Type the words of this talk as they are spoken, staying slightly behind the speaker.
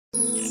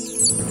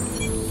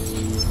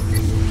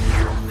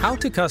How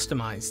to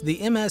customize the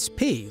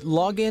MSP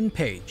login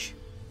page.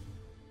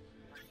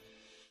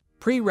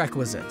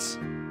 Prerequisites.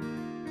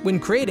 When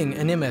creating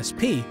an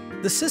MSP,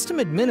 the system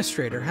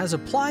administrator has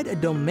applied a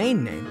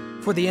domain name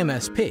for the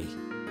MSP.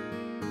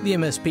 The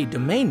MSP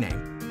domain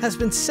name has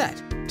been set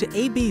to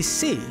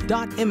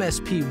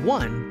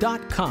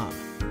abc.msp1.com.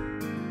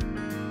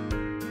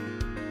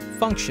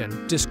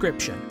 Function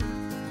description.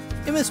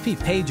 MSP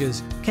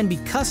pages can be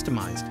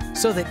customized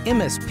so that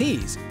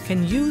MSPs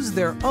can use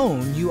their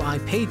own UI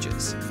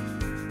pages.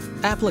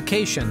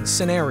 Application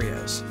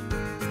scenarios.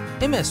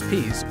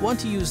 MSPs want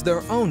to use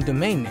their own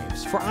domain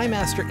names for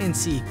iMaster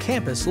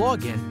NCE-Campus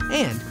login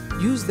and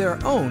use their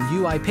own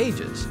UI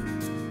pages.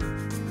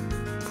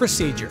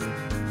 Procedure.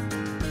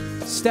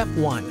 Step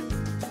 1.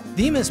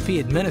 The MSP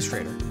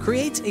administrator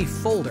creates a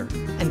folder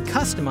and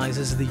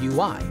customizes the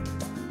UI.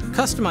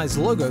 Customized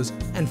logos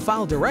and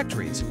file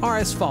directories are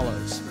as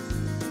follows.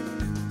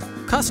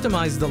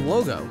 Customize the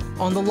logo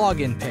on the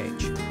login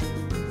page.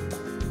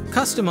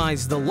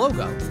 Customize the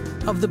logo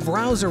of the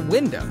browser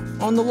window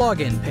on the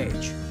login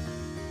page.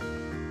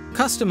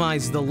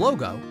 Customize the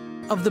logo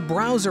of the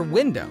browser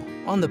window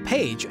on the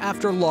page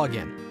after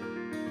login.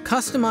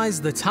 Customize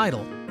the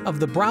title of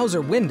the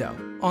browser window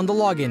on the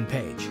login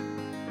page.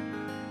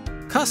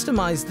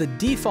 Customize the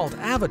default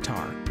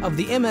avatar of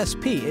the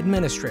MSP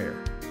administrator.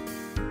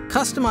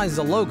 Customize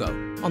the logo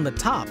on the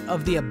top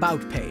of the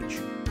About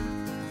page.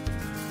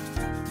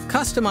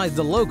 Customize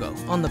the logo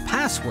on the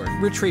password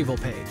retrieval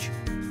page.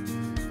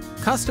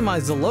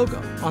 Customize the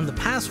logo on the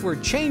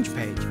password change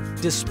page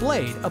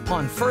displayed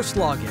upon first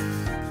login.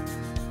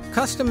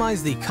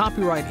 Customize the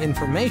copyright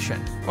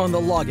information on the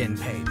login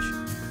page.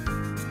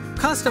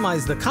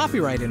 Customize the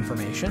copyright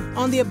information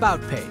on the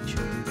About page.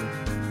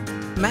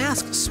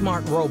 Mask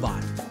Smart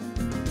Robot,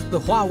 the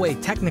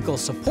Huawei Technical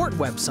Support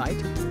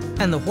website,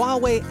 and the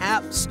Huawei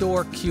App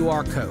Store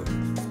QR code.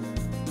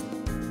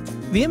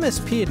 The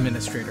MSP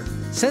administrator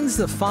sends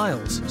the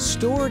files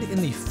stored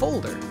in the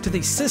folder to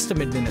the system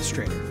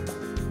administrator.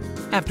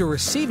 After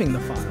receiving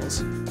the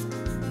files,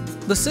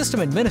 the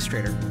system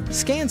administrator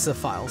scans the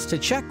files to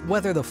check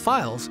whether the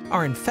files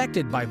are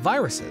infected by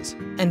viruses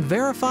and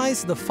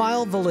verifies the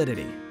file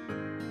validity,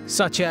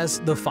 such as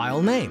the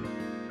file name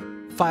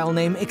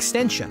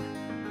extension,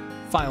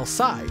 file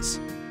size,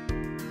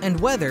 and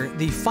whether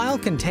the file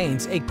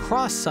contains a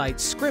cross-site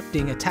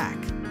scripting attack.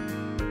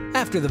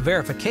 After the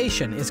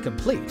verification is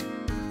complete,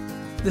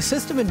 the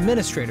system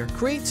administrator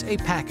creates a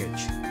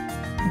package.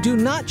 Do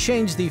not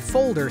change the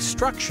folder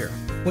structure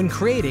when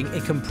creating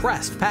a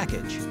compressed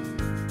package.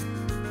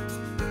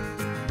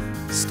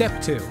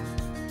 Step 2.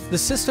 The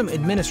system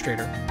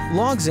administrator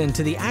logs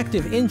into the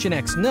active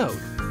Nginx node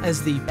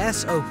as the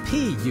SOP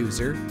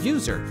user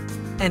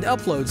and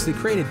uploads the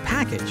created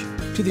package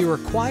to the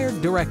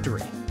required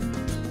directory.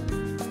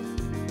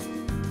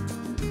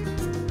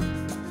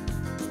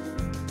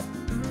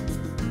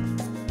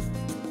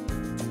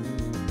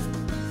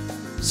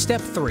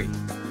 Step 3.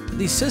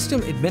 The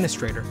system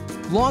administrator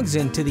logs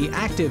into the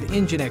active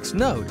Nginx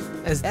node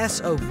as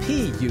SOP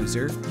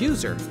user,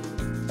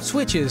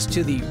 switches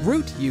to the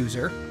root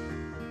user,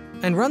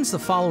 and runs the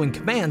following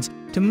commands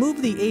to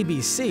move the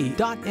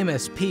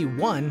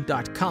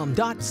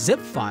abc.msp1.com.zip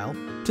file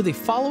to the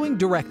following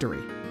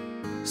directory.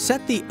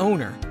 Set the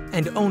owner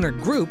and owner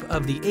group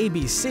of the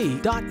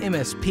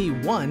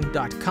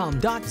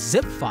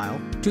abc.msp1.com.zip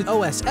file to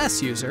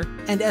OSS user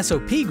and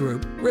SOP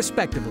group,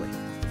 respectively.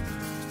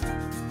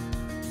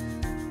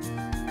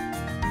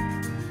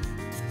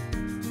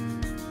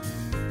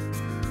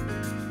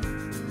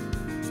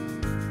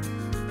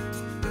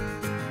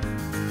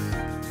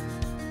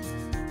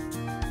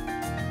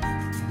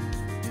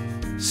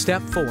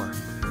 Step 4.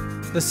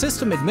 The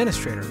system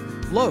administrator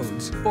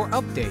loads or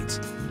updates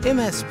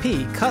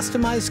MSP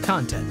customized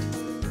content.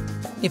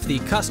 If the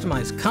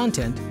customized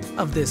content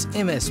of this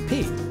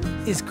MSP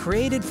is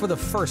created for the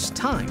first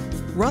time,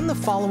 run the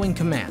following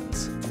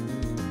commands.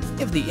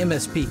 If the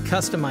MSP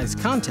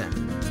customized content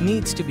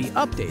needs to be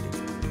updated,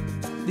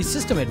 the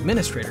system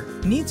administrator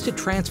needs to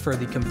transfer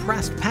the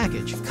compressed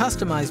package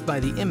customized by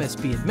the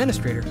MSP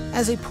administrator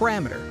as a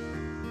parameter.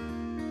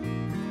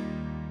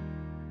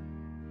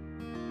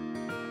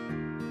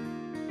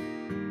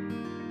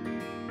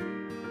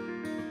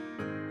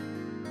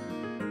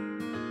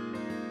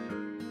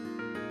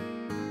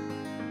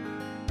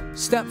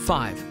 Step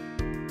 5.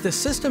 The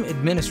system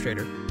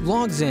administrator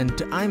logs in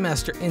to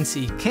iMaster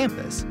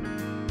NCE-Campus,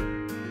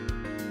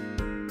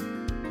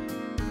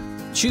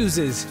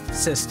 chooses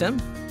System,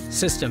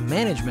 System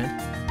Management,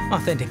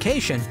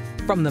 Authentication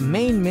from the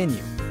main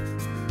menu,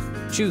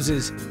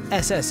 chooses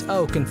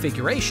SSO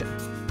Configuration,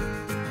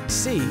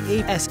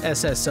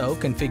 SSO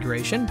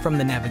Configuration from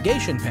the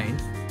navigation pane,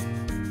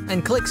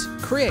 and clicks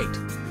Create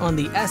on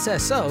the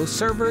SSO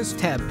Servers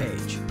tab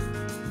page.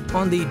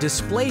 On the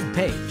displayed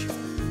page,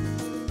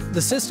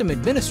 the system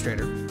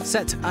administrator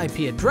sets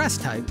IP address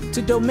type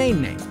to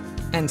domain name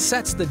and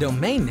sets the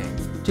domain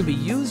name to be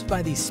used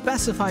by the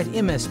specified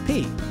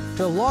MSP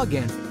to log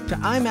in to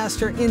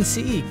iMaster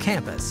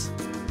NCE-Campus.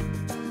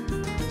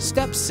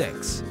 Step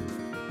 6.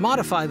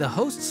 Modify the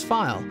host's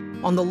file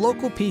on the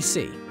local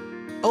PC.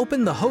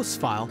 Open the host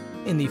file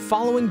in the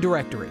following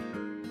directory.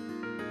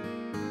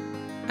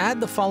 Add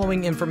the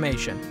following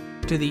information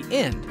to the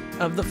end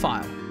of the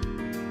file.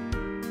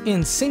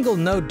 In single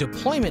node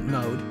deployment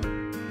mode,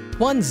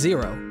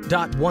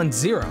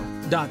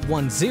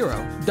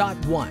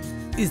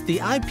 10.10.10.1 is the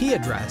IP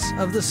address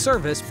of the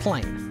service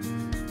plane.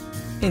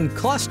 In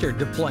cluster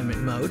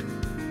deployment mode,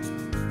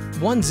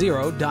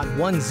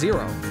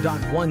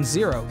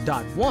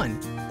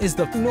 10.10.10.1 is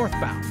the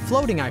northbound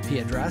floating IP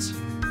address.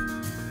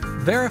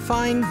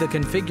 Verifying the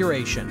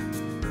configuration.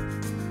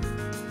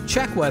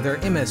 Check whether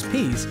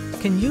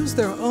MSPs can use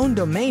their own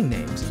domain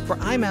names for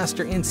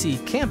iMaster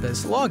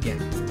NCE-Campus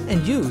login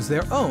and use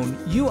their own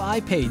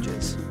UI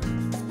pages.